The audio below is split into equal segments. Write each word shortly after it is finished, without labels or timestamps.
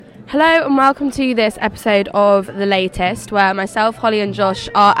Hello and welcome to this episode of The Latest, where myself, Holly and Josh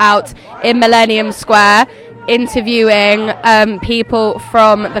are out in Millennium Square interviewing people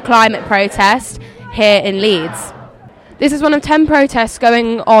from the climate protest here in Leeds. This is one of 10 protests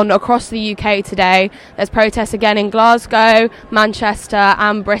going on across the UK today. There's protests again in Glasgow, Manchester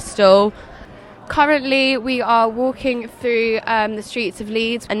and Bristol. Currently we are walking through the streets of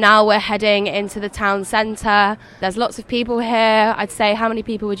Leeds, and now we're heading into the town centre. There's lots of people here. I'd say, how many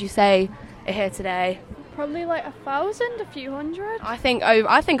people would you say are here today? Probably like 1,000, a few hundred. I think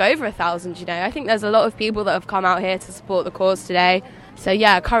over 1,000, you know. I think there's a lot of people that have come out here to support the cause today. So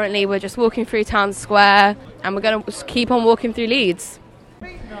yeah, currently we're just walking through town square and we're going to keep on walking through Leeds.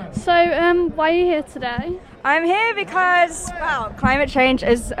 So why are you here today? I'm here because, well, climate change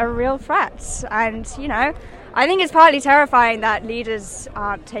is a real threat, and, you know, I think it's partly terrifying that leaders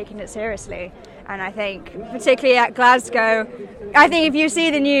aren't taking it seriously. And I think, particularly at Glasgow, I think if you see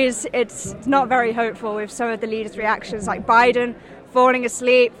the news, it's not very hopeful with some of the leaders' reactions, like Biden falling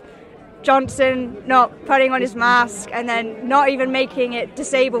asleep, Johnson not putting on his mask, and then not even making it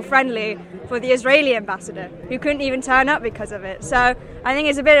disabled friendly for the Israeli ambassador, who couldn't even turn up because of it. So I think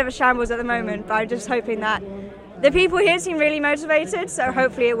it's a bit of a shambles at the moment, but I'm just hoping that the people here seem really motivated, so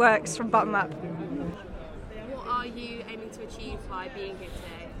hopefully it works from bottom up. What are you aiming to achieve by being here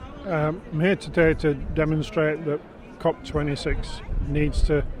today? I'm here today to demonstrate that COP26 needs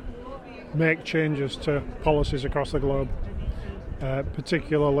to make changes to policies across the globe,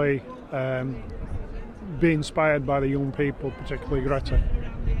 particularly be inspired by the young people, particularly Greta.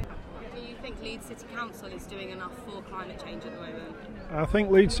 Do you think Leeds City Council is doing enough for climate change at the moment? I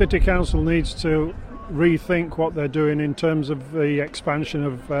think Leeds City Council needs to rethink what they're doing in terms of the expansion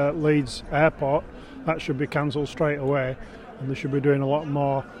of Leeds Airport. That should be cancelled straight away, and they should be doing a lot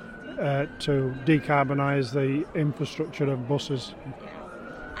more to decarbonise the infrastructure of buses.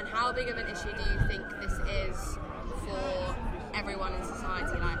 And how big of an issue do you think this is for everyone in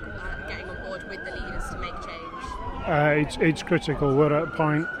society, like getting on board with the leaders to make change? It's critical. We're at a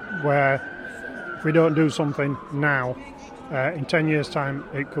point where if we don't do something now, in 10 years' time,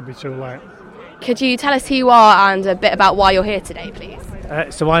 it could be too late. Could you tell us who you are and a bit about why you're here today,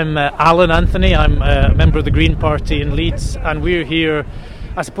 please? So I'm Alan Anthony. I'm a member of the Green Party in Leeds, and we're here.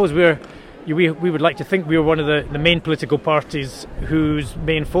 I suppose we would like to think we're one of the main political parties whose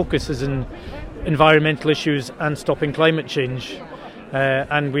main focus is in environmental issues and stopping climate change.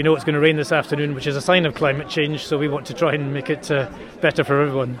 And we know it's going to rain this afternoon, which is a sign of climate change, so we want to try and make it better for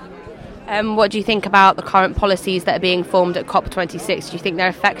everyone. What do you think about the current policies that are being formed at COP26? Do you think they're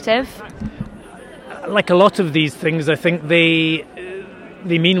effective? Like a lot of these things, I think they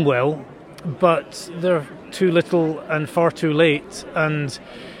mean well, but they're too little and far too late. And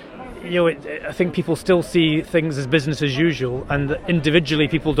I think people still see things as business as usual, and individually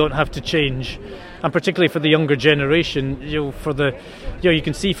people don't have to change. And particularly for the younger generation, you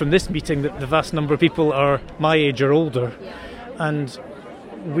can see from this meeting that the vast number of people are my age or older, and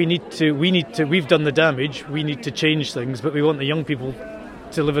we've done the damage. We need to change things, but we want the young people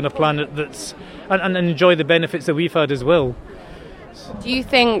to live on a planet that's and enjoy the benefits that we've had as well. Do you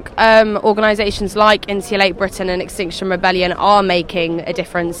think organisations like Insulate Britain and Extinction Rebellion are making a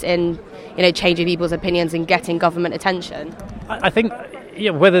difference in, changing people's opinions and getting government attention? I think,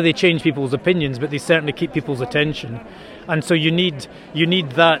 whether they change people's opinions, but they certainly keep people's attention, and so you need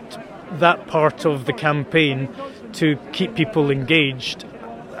that part of the campaign to keep people engaged,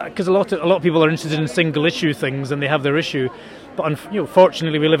 because a lot of people are interested in single issue things and they have their issue. But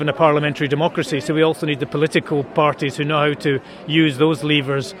fortunately, we live in a parliamentary democracy, so we also need the political parties who know how to use those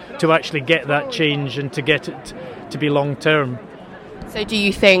levers to actually get that change and to get it to be long term. So do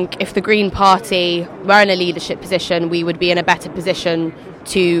you think if the Green Party were in a leadership position, we would be in a better position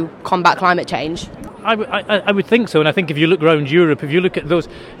to combat climate change? I would think so, and I think if you look around Europe, if you look at those,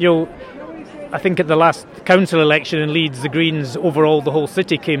 I think at the last council election in Leeds, the Greens overall, the whole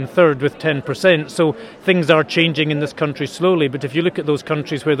city came third with 10%. So things are changing in this country slowly. But if you look at those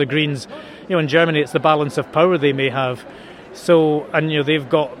countries where the Greens, in Germany, it's the balance of power they may have. So, and they've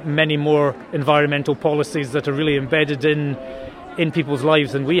got many more environmental policies that are really embedded in people's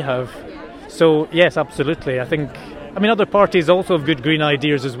lives than we have. So yes, absolutely. I think other parties also have good green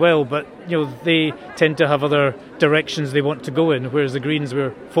ideas as well, but they tend to have other directions they want to go in, whereas the Greens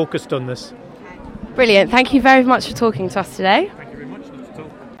were focused on this. Brilliant. Thank you very much for talking to us today. Thank you very much.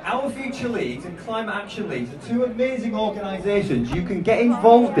 Our Future Leagues and Climate Action Leagues are two amazing organisations you can get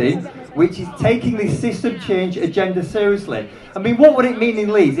involved in, which is taking this system change agenda seriously. What would it mean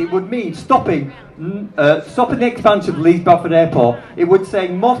in Leeds? It would mean stopping stopping the expansion of Leeds Bradford Airport. It would say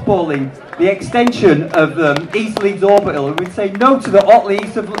mothballing the extension of East Leeds Orbital. It would say no to the Otley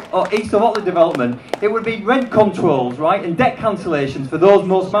East of Otley development. It would mean rent controls, right, and debt cancellations for those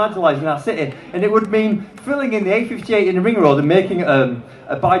most marginalised in our city. And it would mean filling in the A58 in the Ring Road and making it a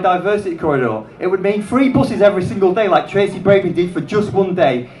biodiversity corridor. It would mean free buses every single day, like Tracy Braving did for just one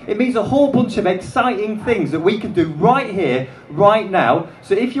day. It means a whole bunch of exciting things that we can do right here, right now.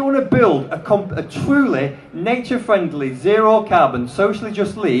 So if you want to build a truly nature-friendly, zero-carbon, socially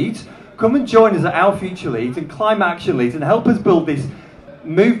just Leeds, come and join us at Our Future Leeds and Climate Action Leeds and help us build this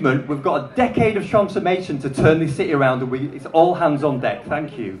movement. We've got a decade of transformation to turn this city around, and it's all hands on deck.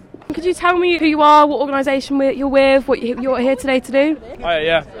 Thank you. Could you tell me who you are, what organisation you're with, what you're here today to do?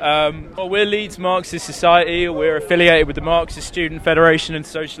 Well, we're Leeds Marxist Society. We're affiliated with the Marxist Student Federation and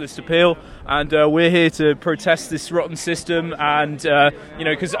Socialist Appeal, and we're here to protest this rotten system. And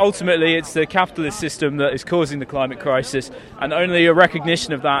because ultimately it's the capitalist system that is causing the climate crisis, and only a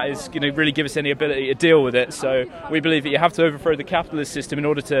recognition of that is going to really give us any ability to deal with it. So we believe that you have to overthrow the capitalist system in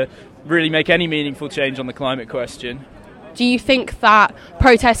order to really make any meaningful change on the climate question. Do you think that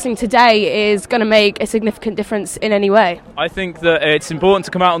protesting today is going to make a significant difference in any way? I think that it's important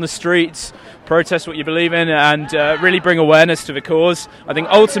to come out on the streets, protest what you believe in, and really bring awareness to the cause. I think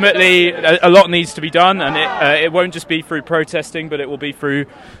ultimately a lot needs to be done, and it won't just be through protesting, but it will be through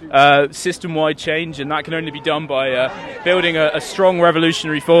system-wide change, and that can only be done by building a strong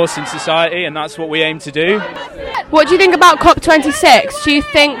revolutionary force in society, and that's what we aim to do. What do you think about COP26? Do you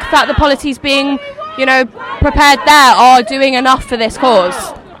think that the policies being prepared there are doing enough for this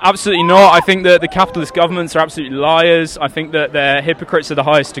cause? Absolutely not. I think that the capitalist governments are absolutely liars. I think that they're hypocrites to the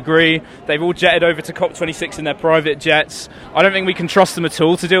highest degree. They've all jetted over to COP26 in their private jets. I don't think we can trust them at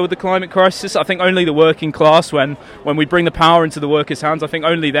all to deal with the climate crisis. I think only the working class, when we bring the power into the workers' hands, I think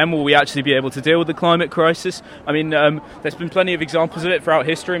only then will we actually be able to deal with the climate crisis. I mean, there's been plenty of examples of it throughout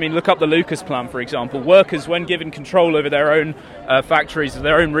history. I mean, look up the Lucas Plan, for example. Workers, when given control over their own factories,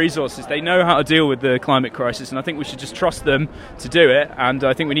 their own resources, they know how to deal with the climate crisis, and I think we should just trust them to do it. And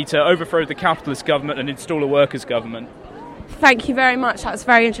I think we need to overthrow the capitalist government and install a workers' government. Thank you very much. That was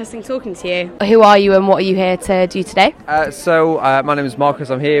very interesting talking to you. Who are you and what are you here to do today? My name is Marcus.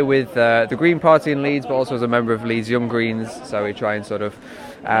 I'm here with the Green Party in Leeds, but also as a member of Leeds Young Greens. So we try and sort of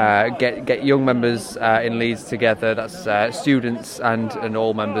get young members in Leeds together. That's students and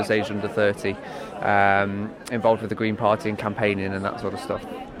all members aged under 30 involved with the Green Party and campaigning and that sort of stuff.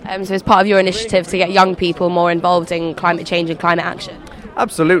 So it's part of your initiative to get young people more involved in climate change and climate action?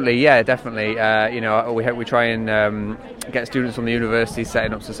 Absolutely, yeah, definitely. We try and get students from the university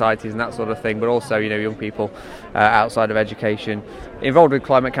setting up societies and that sort of thing, but also, young people outside of education involved with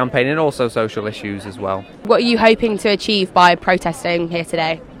climate campaign and also social issues as well. What are you hoping to achieve by protesting here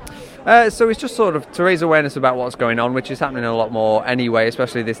today? So it's just sort of to raise awareness about what's going on, which is happening a lot more anyway,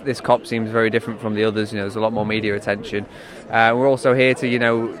 especially this COP seems very different from the others. There's a lot more media attention. We're also here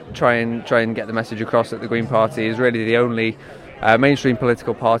to, try and get the message across that the Green Party is really the only mainstream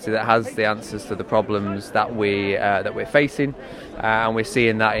political party that has the answers to the problems that we're facing, and we're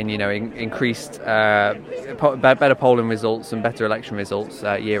seeing that in increased better polling results and better election results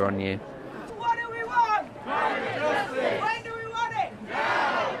year on year. What do we want? When do we want it?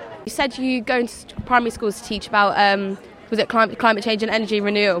 Now! You said you go into primary schools to teach about climate change and energy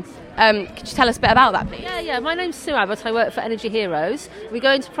renewal. Could you tell us a bit about that, please? Yeah. My name's Sue Abbott. I work for Energy Heroes. We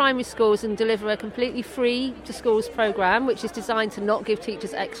go into primary schools and deliver a completely free to schools programme, which is designed to not give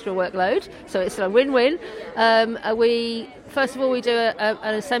teachers extra workload. So it's a win-win. First of all, we do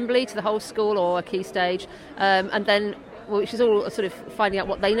an assembly to the whole school or a key stage, and then which is all sort of finding out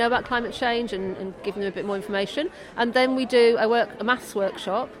what they know about climate change and giving them a bit more information. And then we do a maths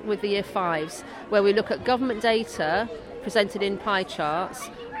workshop with the Year 5s, where we look at government data presented in pie charts,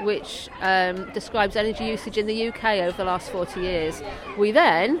 which describes energy usage in the UK over the last 40 years. We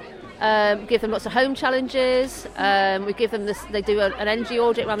then give them lots of home challenges, we give them they do an energy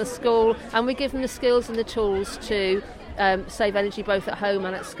audit around the school, and we give them the skills and the tools to save energy both at home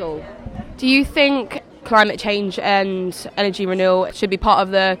and at school. Do you think climate change and energy renewal should be part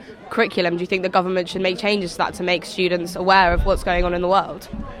of the curriculum? Do you think the government should make changes to that to make students aware of what's going on in the world?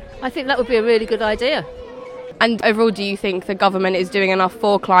 I think that would be a really good idea. And overall, do you think the government is doing enough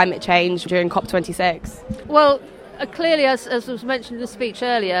for climate change during COP26? Well, clearly, as was mentioned in the speech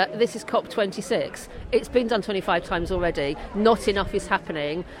earlier, this is COP26. It's been done 25 times already. Not enough is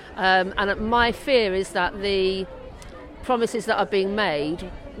happening. And my fear is that the promises that are being made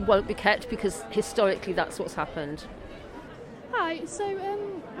won't be kept, because historically that's what's happened. Hi, Right, so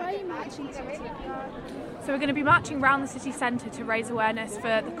where are you marching to today? So we're going to be marching around the city centre to raise awareness for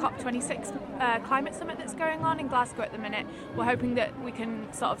the COP26 climate summit that's going on in Glasgow at the minute. We're hoping that we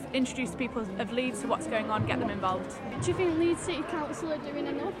can sort of introduce people of Leeds to what's going on, get them involved. Do you think Leeds City Council are doing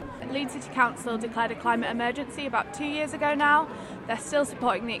enough? Leeds City Council declared a climate emergency about 2 years ago now. They're still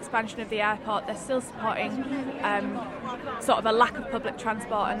supporting the expansion of the airport, they're still supporting sort of a lack of public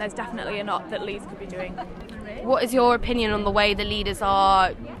transport, and there's definitely a lot that Leeds could be doing. What is your opinion on the way the leaders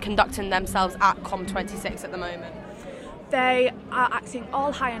are conducting themselves at COP26 at the moment? They are acting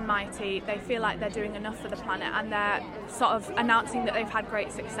all high and mighty. They feel like they're doing enough for the planet, and they're sort of announcing that they've had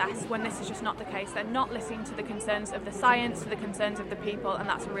great success when this is just not the case. They're not listening to the concerns of the science, to the concerns of the people, and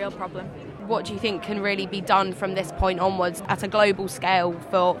that's a real problem. What do you think can really be done from this point onwards at a global scale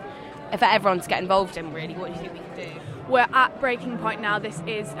for everyone to get involved in, really? What do you think we can do? We're at breaking point now. This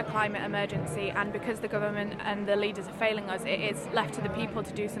is a climate emergency, and because the government and the leaders are failing us, it is left to the people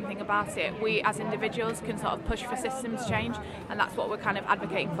to do something about it. We as individuals can sort of push for systems change, and that's what we're kind of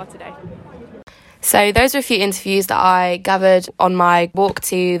advocating for today. So those are a few interviews that I gathered on my walk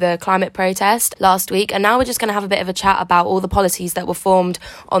to the climate protest last week, and now we're just going to have a bit of a chat about all the policies that were formed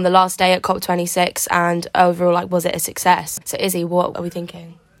on the last day at COP26 and overall, was it a success? So Izzy, what are we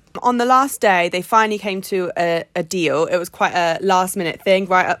thinking? On the last day, they finally came to a deal. It was quite a last-minute thing.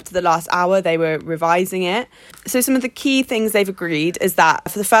 Right up to the last hour, they were revising it. So some of the key things they've agreed is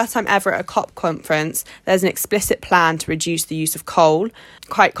that for the first time ever at a COP conference, there's an explicit plan to reduce the use of coal.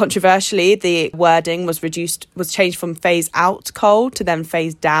 Quite controversially, the wording was changed from phase out coal to then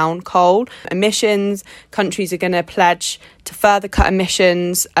phase down coal. Emissions, countries are going to pledge to further cut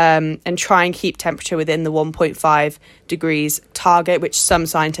emissions and try and keep temperature within the 1.5 degrees target, which some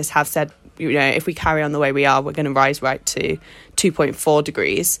scientists have said, if we carry on the way we are, we're going to rise right to 2.4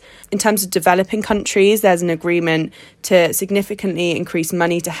 degrees. In terms of developing countries, there's an agreement to significantly increase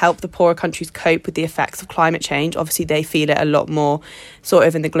money to help the poorer countries cope with the effects of climate change. Obviously, they feel it a lot more sort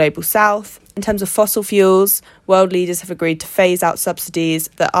of in the global south. In terms of fossil fuels, world leaders have agreed to phase out subsidies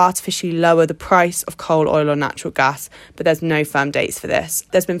that artificially lower the price of coal, oil or natural gas, but there's no firm dates for this.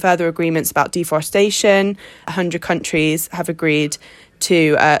 There's been further agreements about deforestation. 100 countries have agreed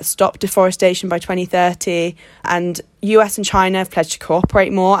to stop deforestation by 2030, and US and China have pledged to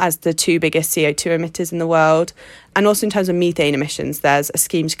cooperate more as the two biggest CO2 emitters in the world. And also in terms of methane emissions, there's a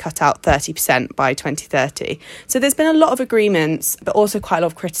scheme to cut out 30% by 2030. So there's been a lot of agreements, but also quite a lot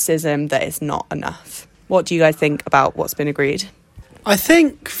of criticism that it's not enough. What do you guys think about what's been agreed? I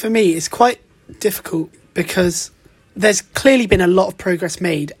think for me it's quite difficult because there's clearly been a lot of progress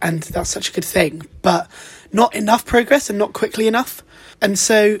made, and that's such a good thing, but not enough progress and not quickly enough. And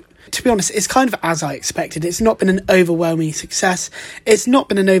so, to be honest, it's kind of as I expected. It's not been an overwhelming success. It's not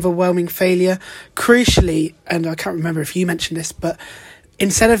been an overwhelming failure. Crucially, and I can't remember if you mentioned this, but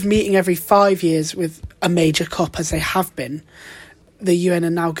instead of meeting every 5 years with a major COP as they have been, the UN are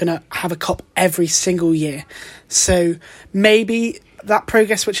now going to have a COP every single year. So maybe that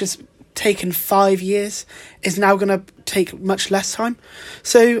progress, which has taken 5 years, is now going to take much less time.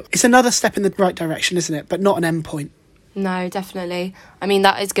 So it's another step in the right direction, isn't it? But not an end point. No, definitely. I mean,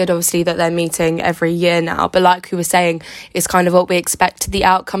 that is good, obviously, that they're meeting every year now. But like we were saying, it's kind of what we expected the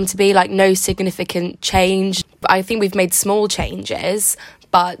outcome to be, no significant change. I think we've made small changes,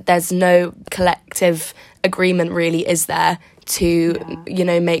 but there's no collective agreement really, is there, to,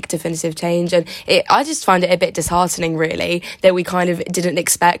 make definitive change. And I just find it a bit disheartening, really, that we kind of didn't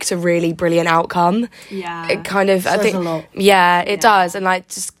expect a really brilliant outcome. Yeah. It kind of, I think, a lot. Yeah, it does. And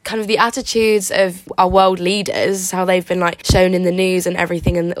just kind of the attitudes of our world leaders, how they've been shown in the news and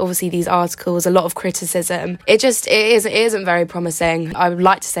everything, and obviously these articles, a lot of criticism. It isn't very promising. I would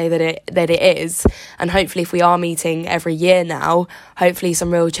like to say that it is, and hopefully if we are meeting every year now, hopefully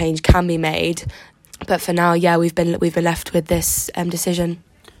some real change can be made. But for now, yeah, we've been left with this decision.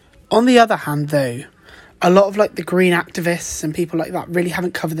 On the other hand, though, a lot of the green activists and people like that really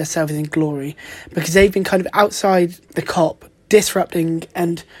haven't covered themselves in glory, because they've been kind of outside the COP, disrupting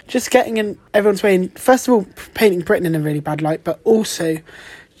and just getting in everyone's way. And first of all, painting Britain in a really bad light, but also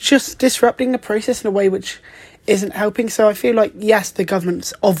just disrupting the process in a way which isn't helping. So I feel yes, the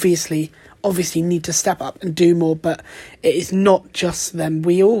governments obviously need to step up and do more, but it is not just them.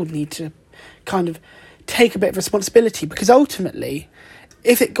 We all need to kind of take a bit of responsibility, because ultimately,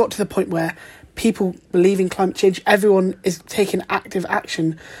 if it got to the point where people believe in climate change, everyone is taking active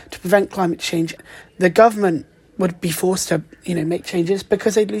action to prevent climate change, the government would be forced to make changes,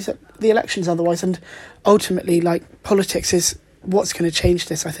 because they'd lose the elections otherwise. And ultimately, politics is what's going to change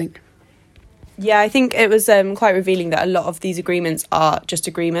this, I think. Yeah, I think it was quite revealing that a lot of these agreements are just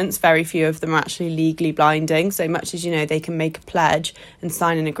agreements. Very few of them are actually legally binding. So much as, they can make a pledge and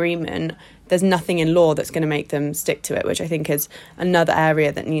sign an agreement, there's nothing in law that's going to make them stick to it, which I think is another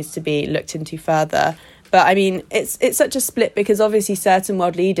area that needs to be looked into further. But I mean, it's such a split because obviously certain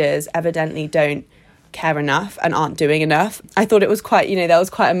world leaders evidently don't care enough and aren't doing enough. I thought it was quite, there was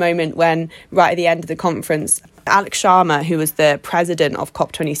quite a moment when right at the end of the conference, Alex Sharma, who was the president of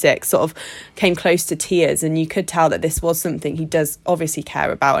COP26, sort of came close to tears, and you could tell that this was something he does obviously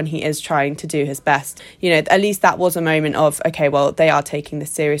care about and he is trying to do his best. At least that was a moment of, okay, well, they are taking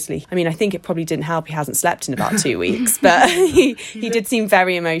this seriously. I mean, I think it probably didn't help he hasn't slept in about 2 weeks, but he did seem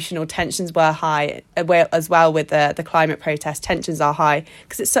very emotional. Tensions were high as well with the climate protest. Tensions are high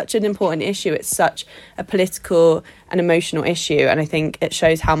because it's such an important issue. It's such a political and emotional issue, and I think it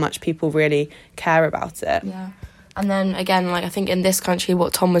shows how much people really care about it. Yeah. And then again, I think in this country,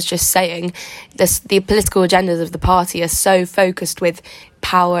 what Tom was just saying, the political agendas of the party are so focused with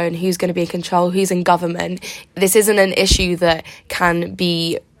power and who's going to be in control, who's in government. This isn't an issue that can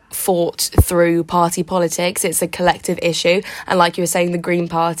be fought through party politics. It's a collective issue, and like you were saying, the Green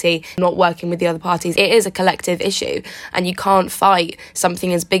Party not working with the other parties, it is a collective issue, and you can't fight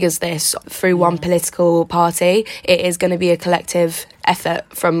something as big as this through one political party. It is going to be a collective effort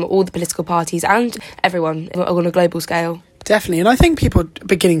from all the political parties and everyone on a global scale. Definitely, and I think people are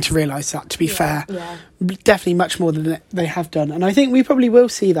beginning to realise that, to be fair. Yeah. Definitely much more than they have done, and I think we probably will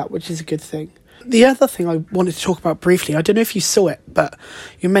see that, which is a good thing. The other thing I wanted to talk about briefly, I don't know if you saw it, but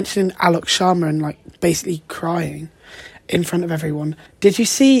you mentioned Alex Sharma and basically crying in front of everyone. Did you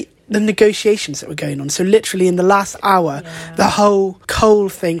see the negotiations that were going on? So literally in the last hour, the whole coal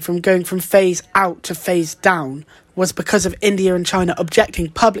thing from going from phase out to phase down was because of India and China objecting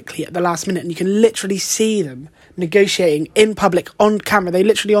publicly at the last minute, and you can literally see them negotiating in public on camera. They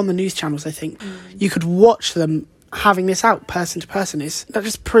literally on the news channels, I think. You could watch them having this out person to person. That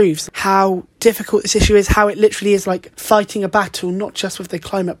just proves how difficult this issue is, how it literally is like fighting a battle, not just with the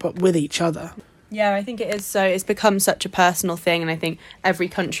climate, but with each other. Yeah, I think it is. So it's become such a personal thing, and I think every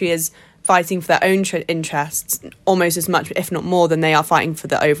country is fighting for their own interests almost as much, if not more, than they are fighting for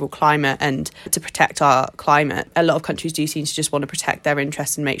the overall climate and to protect our climate. A lot of countries do seem to just want to protect their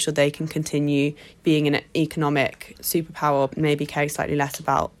interests and make sure they can continue being an economic superpower, maybe care slightly less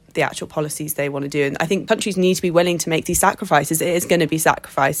about the actual policies they want to do. And I think countries need to be willing to make these sacrifices. It is going to be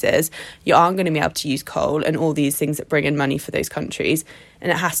sacrifices. You aren't going to be able to use coal and all these things that bring in money for those countries,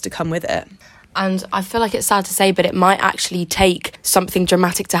 and it has to come with it. And I feel like it's sad to say, but it might actually take something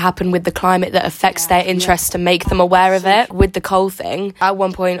dramatic to happen with the climate that affects their interests to make them aware of it. With the coal thing, at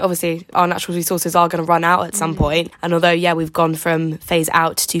one point, obviously, our natural resources are going to run out at some point. And although, we've gone from phase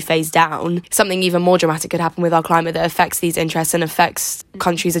out to phase down, something even more dramatic could happen with our climate that affects these interests and affects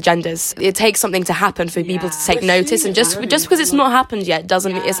countries' agendas. It takes something to happen for people to take notice. And just because it's not happened yet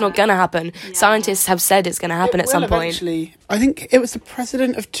doesn't mean it's not going to happen. Scientists have said it's going to happen at some point. Eventually. I think it was the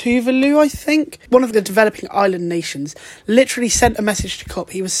president of Tuvalu, I think, one of the developing island nations, literally sent a message to COP.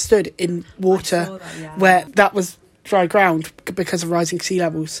 He was stood in water where that was dry ground because of rising sea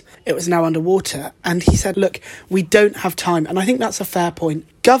levels. It was now underwater. And he said, look, we don't have time. And I think that's a fair point.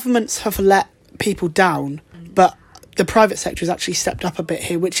 Governments have let people down, but the private sector has actually stepped up a bit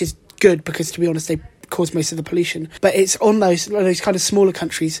here, which is good because, to be honest, they cause most of the pollution. But it's on those kind of smaller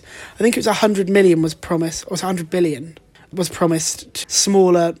countries. I think it was 100 million was promised, or was 100 billion was promised to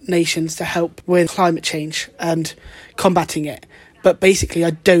smaller nations to help with climate change and combating it. But basically, I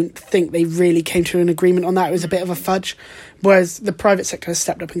don't think they really came to an agreement on that. It was a bit of a fudge, whereas the private sector has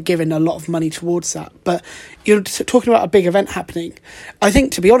stepped up and given a lot of money towards that. But you're talking about a big event happening. I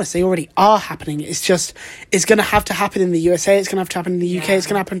think, to be honest, they already are happening. It's going to have to happen in the USA, it's going to have to happen in the UK, it's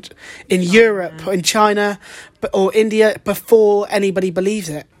going to happen in Europe, or in China, or India, before anybody believes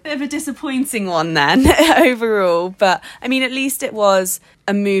it. Bit of a disappointing one then, overall. But, I mean, at least it was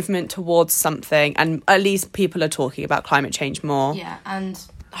a movement towards something, and at least people are talking about climate change more. Yeah, and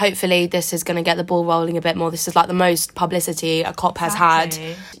hopefully this is going to get the ball rolling a bit more. This is like the most publicity a COP has had.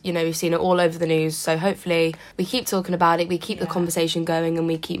 We've seen it all over the news. So hopefully we keep talking about it, we keep the conversation going, and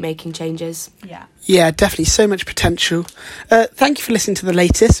we keep making changes. Yeah, definitely. So much potential. Thank you for listening to The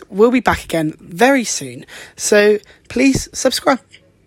Latest. We'll be back again very soon. So please subscribe.